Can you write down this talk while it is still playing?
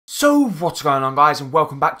So what's going on, guys, and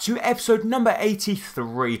welcome back to episode number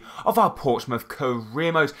 83 of our Portsmouth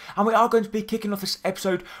career mode. And we are going to be kicking off this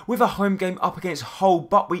episode with a home game up against Hull,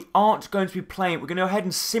 but we aren't going to be playing. We're going to go ahead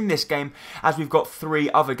and sim this game, as we've got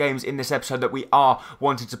 3 other games in this episode that we are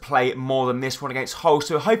wanting to play more than this one against Hull.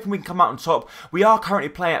 So hoping we can come out on top. We are currently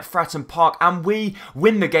playing at Fratton Park and we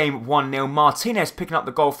win the game 1-0. Martinez picking up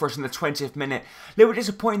the goal for us in the 20th minute. A little bit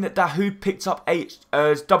disappointing that Dahoud picked up a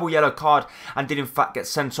double yellow card and did in fact get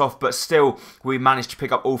sent off, but still we managed to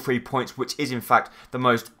pick up all 3 points, which is in fact the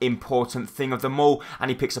most important thing of them all. And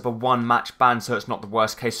he picks up a 1-match ban, so it's not the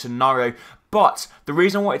worst case scenario. But the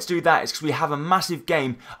reason I wanted to do that is because we have a massive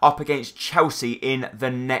game up against Chelsea in the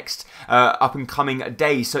next up and coming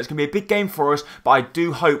days. So it's going to be a big game for us, but I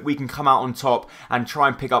do hope we can come out on top and try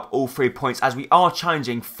and pick up all 3 points, as we are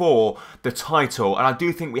challenging for the title. And I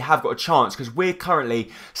do think we have got a chance because we're currently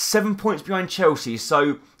 7 points behind Chelsea.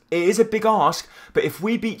 So it is a big ask, but if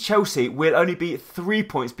we beat Chelsea, we'll only be 3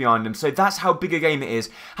 points behind them. So that's how big a game it is.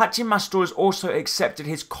 Hachin Mastor has also accepted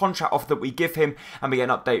his contract offer that we give him, and we get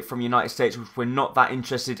an update from the United States, which we're not that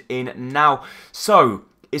interested in now. So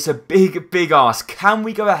it's a big ask. Can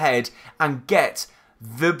we go ahead and get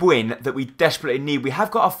the win that we desperately need? We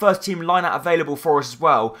have got our first team lineup available for us as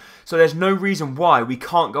well, so there's no reason why we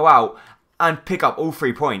can't go out and pick up all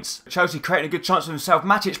 3 points. Chelsea creating a good chance for themselves.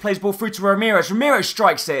 Matic plays the ball through to Ramirez. Ramirez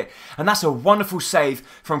strikes it, and that's a wonderful save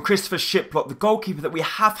from Christopher Shiplot, the goalkeeper that we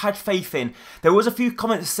have had faith in. There was a few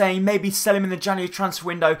comments saying maybe sell him in the January transfer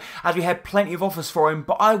window, as we had plenty of offers for him,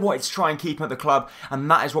 but I wanted to try and keep him at the club, and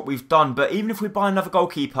that is what we've done. But even if we buy another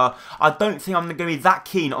goalkeeper, I don't think I'm going to be that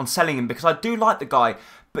keen on selling him, because I do like the guy,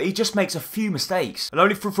 but he just makes a few mistakes. And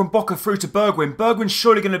only from Boca through to Bergwijn. Bergwijn's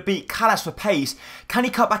surely going to beat Callas for pace. Can he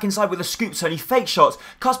cut back inside with a scoop turn? He fake shots,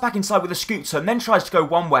 cuts back inside with a scoop turn, then tries to go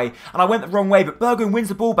one way. And I went the wrong way, but Bergwijn wins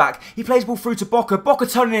the ball back. He plays the ball through to Boca. Boca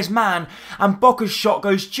turning his man, and Boca's shot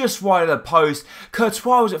goes just wide of the post.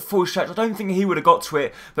 Courtois was at full stretch. I don't think he would have got to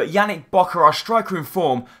it, but Yannick Boca, our striker in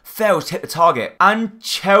form, fails to hit the target. And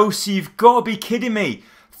Chelsea, you've got to be kidding me.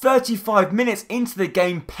 35 minutes into the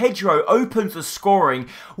game, Pedro opens the scoring.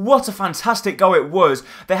 What a fantastic goal it was.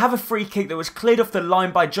 They have a free kick that was cleared off the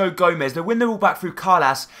line by Joe Gomez. They win the ball back through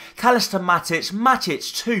Callas. Callas to Matic.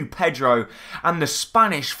 Matic to Pedro. And the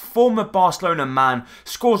Spanish former Barcelona man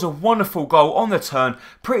scores a wonderful goal on the turn.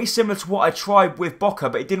 Pretty similar to what I tried with Boca,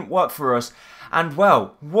 but it didn't work for us. And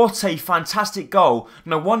well, what a fantastic goal.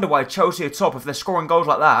 No wonder why Chelsea are top if they're scoring goals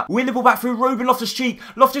like that. Win the ball back through Ruben Loftus-Cheek.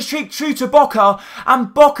 Loftus-Cheek true to Boca.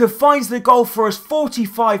 And Boca finds the goal for us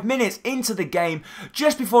 45 minutes into the game.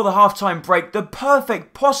 Just before the half-time break. The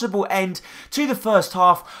perfect possible end to the first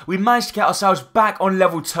half. We managed to get ourselves back on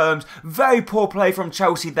level terms. Very poor play from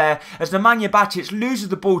Chelsea there, as Nemanja Batic loses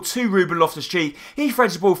the ball to Ruben Loftus-Cheek. He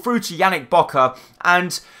threads the ball through to Yannick Boca.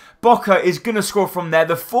 And Boca is going to score from there.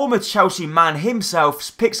 The former Chelsea man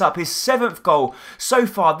himself picks up his 7th goal so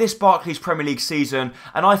far this Barclays Premier League season,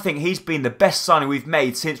 and I think he's been the best signing we've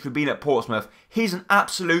made since we've been at Portsmouth. He's an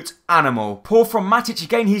absolute animal. Poor from Matic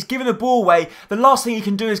again. He's given the ball away. The last thing you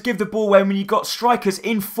can do is give the ball away when you've got strikers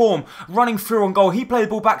in form running through on goal. He played the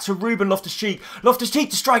ball back to Ruben Loftus-Cheek.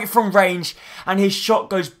 Loftus-Cheek to strike it from range, and his shot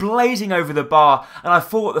goes blazing over the bar. And I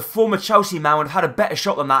thought the former Chelsea man would have had a better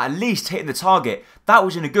shot than that, at least hitting the target. That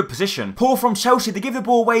was in a good position. Poor from Chelsea. They give the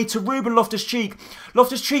ball away to Ruben Loftus-Cheek.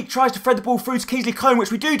 Loftus-Cheek tries to thread the ball through to Kingsley Coman,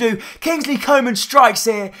 which we do. Kingsley Coman strikes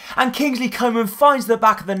here, and Kingsley Coman finds the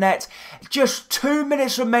back of the net. Just 2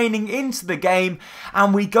 minutes remaining into the game,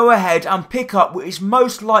 and we go ahead and pick up what is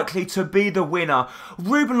most likely to be the winner.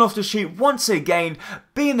 Ruben Loftus-Cheek once again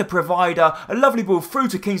being the provider. A lovely ball through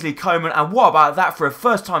to Kingsley Coman, and what about that for a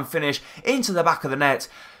first time finish into the back of the net.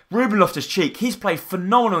 Ruben Loftus-Cheek, he's played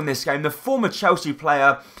phenomenal in this game. The former Chelsea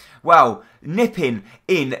player, well, nipping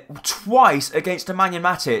in twice against Nemanja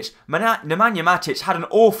Matic. Nemanja Matic had an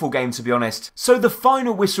awful game, to be honest. So the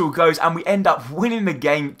final whistle goes and we end up winning the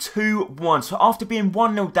game 2-1. So after being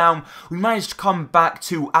 1-0 down, we managed to come back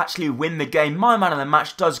to actually win the game. My man of the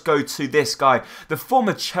match does go to this guy, the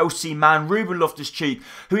former Chelsea man, Ruben Loftus-Cheek,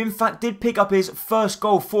 who in fact did pick up his first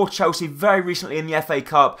goal for Chelsea very recently in the FA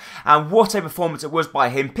Cup. And what a performance it was by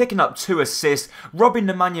him, picking up 2 assists, robbing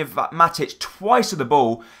Nemanja Matic twice of the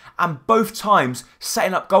ball, and both times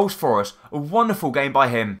setting up goals for us. A wonderful game by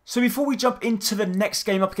him. So before we jump into the next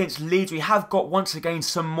game up against Leeds, we have got once again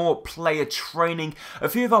some more player training. A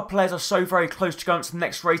few of our players are so very close to going to the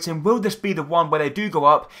next rating. Will this be the one where they do go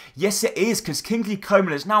up? Yes, it is, because Kingsley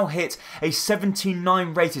Coman has now hit a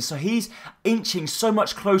 79 rated. So he's inching so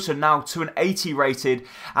much closer now to an 80 rated.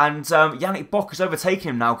 And Yannick Bock has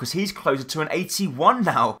overtaken him now because he's closer to an 81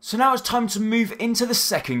 now. So now it's time to move into the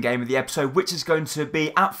second game of the episode, which is going to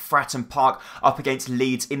be at Fratton Park up against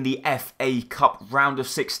Leeds in the FA Cup round of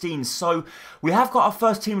 16. So we have got our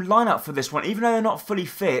first team lineup for this one, even though they're not fully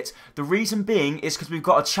fit. The reason being is because we've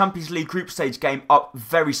got a Champions League group stage game up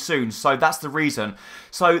very soon. So that's the reason.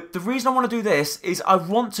 So the reason I want to do this is I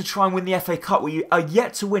want to try and win the FA Cup. We are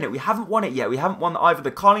yet to win it. We haven't won it yet. We haven't won either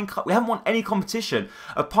the Carling Cup. We haven't won any competition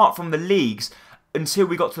apart from the leagues until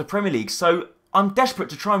we got to the Premier League. So I'm desperate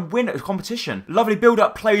to try and win at the competition. Lovely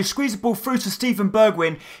build-up play. Squeeze the ball through to Stephen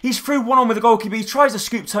Bergwijn. He's through one-on with the goalkeeper. He tries a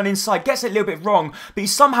scoop turn inside. Gets it a little bit wrong. But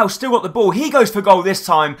he's somehow still got the ball. He goes for goal this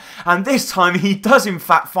time. And this time he does in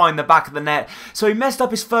fact find the back of the net. So he messed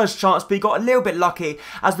up his first chance. But he got a little bit lucky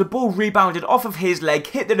as the ball rebounded off of his leg.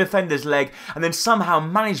 Hit the defender's leg. And then somehow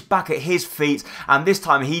managed back at his feet. And this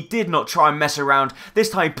time he did not try and mess around.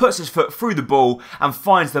 This time he puts his foot through the ball. And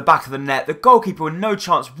finds the back of the net. The goalkeeper with no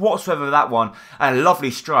chance whatsoever with that one. And a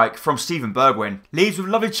lovely strike from Stephen Bergwijn. Leeds with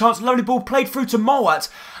a lovely chance, lovely ball played through to Mowat.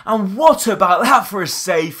 And what about that for a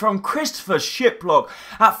save from Christopher Shiplock?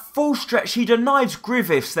 At full stretch, he denies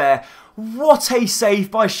Griffiths there. What a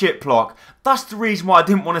save by Shiplock. That's the reason why I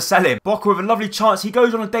didn't want to sell him. Bocker with a lovely chance. He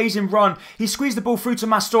goes on a dazing run. He squeezed the ball through to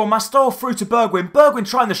Mastor. Mastor through to Bergwijn. Bergwijn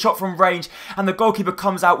trying the shot from range. And the goalkeeper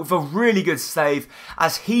comes out with a really good save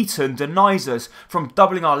as Heaton denies us from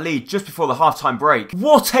doubling our lead just before the half-time break.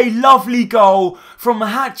 What a lovely goal from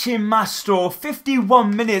Hachin Mastor.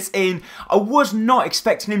 51 minutes in. I was not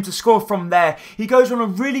expecting him to score from there. He goes on a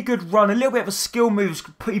really good run. A little bit of a skill move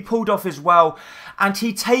he pulled off as well. And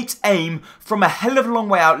he takes aim from a hell of a long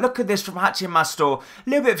way out. Look at this from Hachin Mastor. A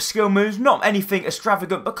little bit of skill moves, not anything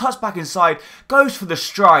extravagant, but cuts back inside, goes for the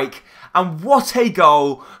strike. And what a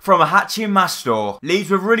goal from Hachin Mastor.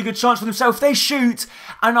 Leeds with a really good chance for themselves. They shoot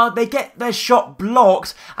and they get their shot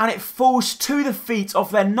blocked and it falls to the feet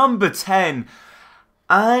of their number 10.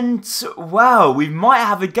 And, wow, we might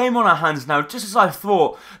have a game on our hands now. Just as I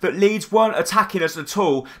thought that Leeds weren't attacking us at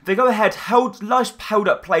all. They go ahead, nice held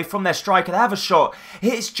up play from their striker. They have a shot,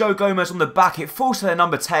 hits Joe Gomez on the back. It falls to their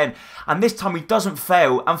number 10. And this time he doesn't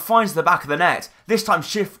fail and finds the back of the net. This time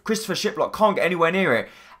Christopher Shiplock can't get anywhere near it.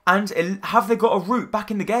 And have they got a route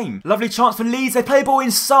back in the game? Lovely chance for Leeds. They play the ball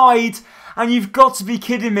inside. And you've got to be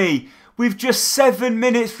kidding me. With just 7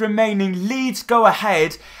 minutes remaining, Leeds go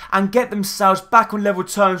ahead and get themselves back on level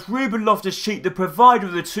terms. Ruben Loftus-Cheek, the provider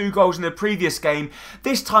of the 2 goals in the previous game,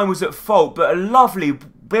 this time was at fault, but a lovely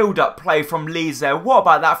build-up play from Leeds there. What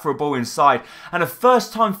about that for a ball inside? And a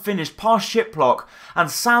first-time finish past Shiplock,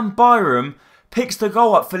 and Sam Byram picks the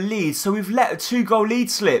goal up for Leeds, so we've let a 2-goal lead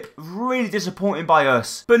slip. Really disappointing by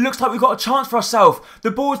us. But it looks like we've got a chance for ourselves. The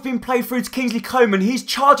ball's been played through to Kingsley Coman. He's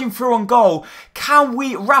charging through on goal. Can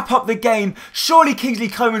we wrap up the game? Surely Kingsley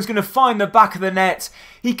Coman's going to find the back of the net.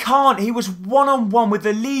 He can't. He was one-on-one with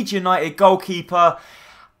the Leeds United goalkeeper.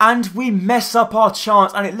 And we mess up our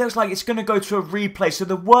chance, and it looks like it's going to go to a replay. So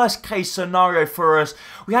the worst case scenario for us.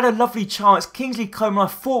 We had a lovely chance. Kingsley Coman I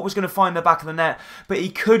thought was going to find the back of the net, but he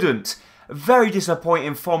couldn't. Very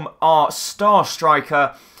disappointing from our star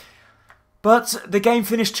striker. But the game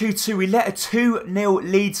finished 2-2. We let a 2-0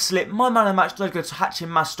 lead slip. My man of the match does go to Hachin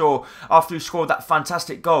Mastor after he scored that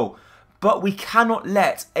fantastic goal. But we cannot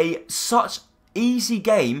let such easy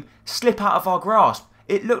game slip out of our grasp.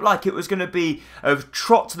 It looked like it was going to be a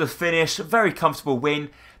trot to the finish. A very comfortable win.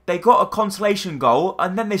 They got a consolation goal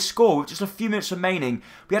and then they scored with just a few minutes remaining.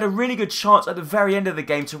 We had a really good chance at the very end of the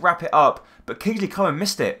game to wrap it up, but Kingsley Coman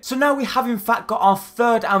missed it. So now we have in fact got our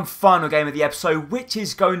third and final game of the episode, which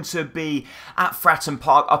is going to be at Fratton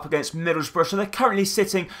Park up against Middlesbrough. So they're currently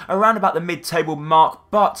sitting around about the mid-table mark,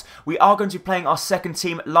 but we are going to be playing our second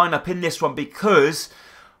team lineup in this one because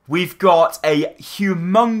we've got a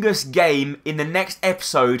humongous game in the next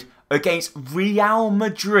episode against Real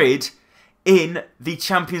Madrid in the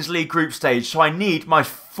Champions League group stage. So I need my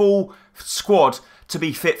full squad to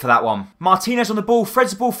be fit for that one. Martinez on the ball, threads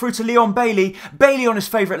the ball through to Leon Bailey. Bailey on his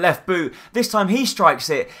favourite left boot. This time he strikes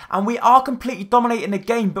it, and we are completely dominating the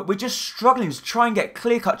game, but we're just struggling to try and get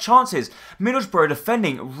clear-cut chances. Middlesbrough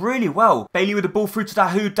defending really well. Bailey with the ball through to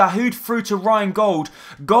Dahoud. Dahoud through to Ryan Gold.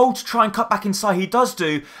 Gold to try and cut back inside. He does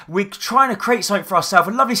do. We're trying to create something for ourselves.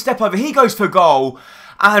 A lovely step over. He goes for goal.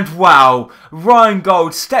 And wow, Ryan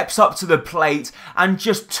Gold steps up to the plate, and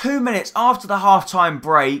just 2 minutes after the half-time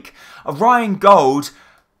break, Ryan Gold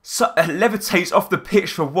levitates off the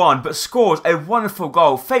pitch for one, but scores a wonderful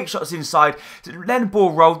goal. Fake shots inside, then the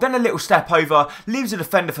ball roll, then a little step over, leaves the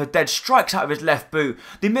defender for dead, strikes out of his left boot.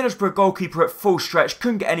 The Middlesbrough goalkeeper at full stretch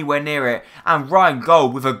couldn't get anywhere near it, and Ryan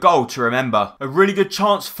Gold with a goal to remember. A really good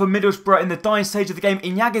chance for Middlesbrough in the dying stage of the game.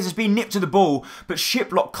 Iñiguez has been nipped to the ball, but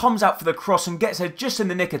Shiplock comes out for the cross and gets there just in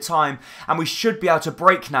the nick of time, and we should be able to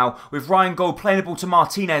break now with Ryan Gold playing the ball to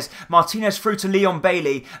Martinez. Martinez through to Leon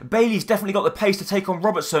Bailey. Bailey's definitely got the pace to take on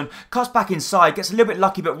Robertson. Cuts back inside, gets a little bit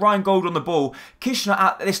lucky, but Ryan Gold on the ball. Kishner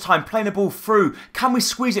at this time playing the ball through. Can we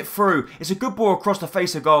squeeze it through? It's a good ball across the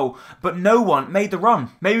face of goal, but no one made the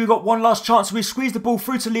run. Maybe we got one last chance. We squeeze the ball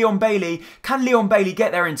through to Leon Bailey. Can Leon Bailey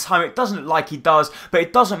get there in time? It doesn't look like he does, but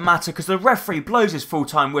it doesn't matter because the referee blows his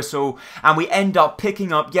full-time whistle, and we end up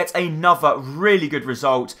picking up yet another really good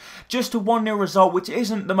result. Just a 1-0 result, which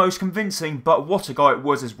isn't the most convincing, but what a goal it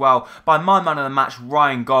was as well by my man of the match,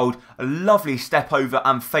 Ryan Gold. A lovely step over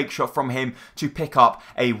and fake shot from him to pick up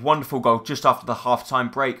a wonderful goal just after the half-time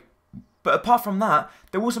break. But apart from that,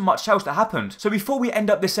 there wasn't much else that happened. So before we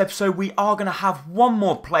end up this episode, we are going to have one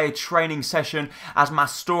more player training session as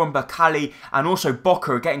Mastor and Bakali and also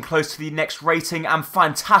Boca are getting close to the next rating. And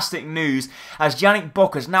fantastic news as Yannick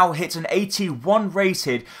Boca's now hits an 81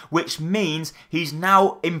 rated, which means he's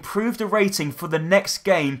now improved the rating for the next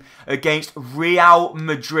game against Real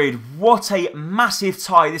Madrid. What a massive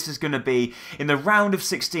tie this is going to be in the round of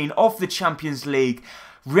 16 of the Champions League.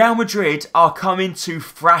 Real Madrid are coming to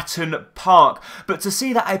Fratton Park, but to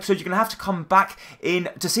see that episode, you're going to have to come back in,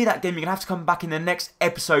 to see that game, you're going to have to come back in the next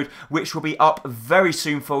episode, which will be up very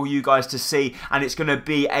soon for you guys to see, and it's going to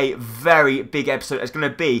be a very big episode. It's going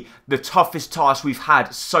to be the toughest task we've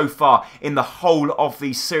had so far in the whole of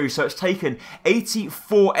the series, so it's taken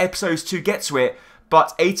 84 episodes to get to it,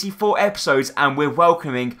 but 84 episodes and we're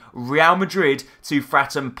welcoming Real Madrid to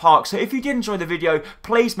Fratton Park. So if you did enjoy the video,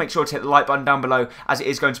 please make sure to hit the like button down below as it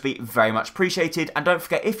is going to be very much appreciated. And don't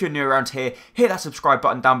forget, if you're new around here, hit that subscribe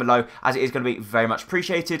button down below as it is going to be very much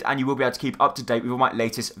appreciated and you will be able to keep up to date with all my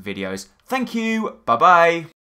latest videos. Thank you, bye bye.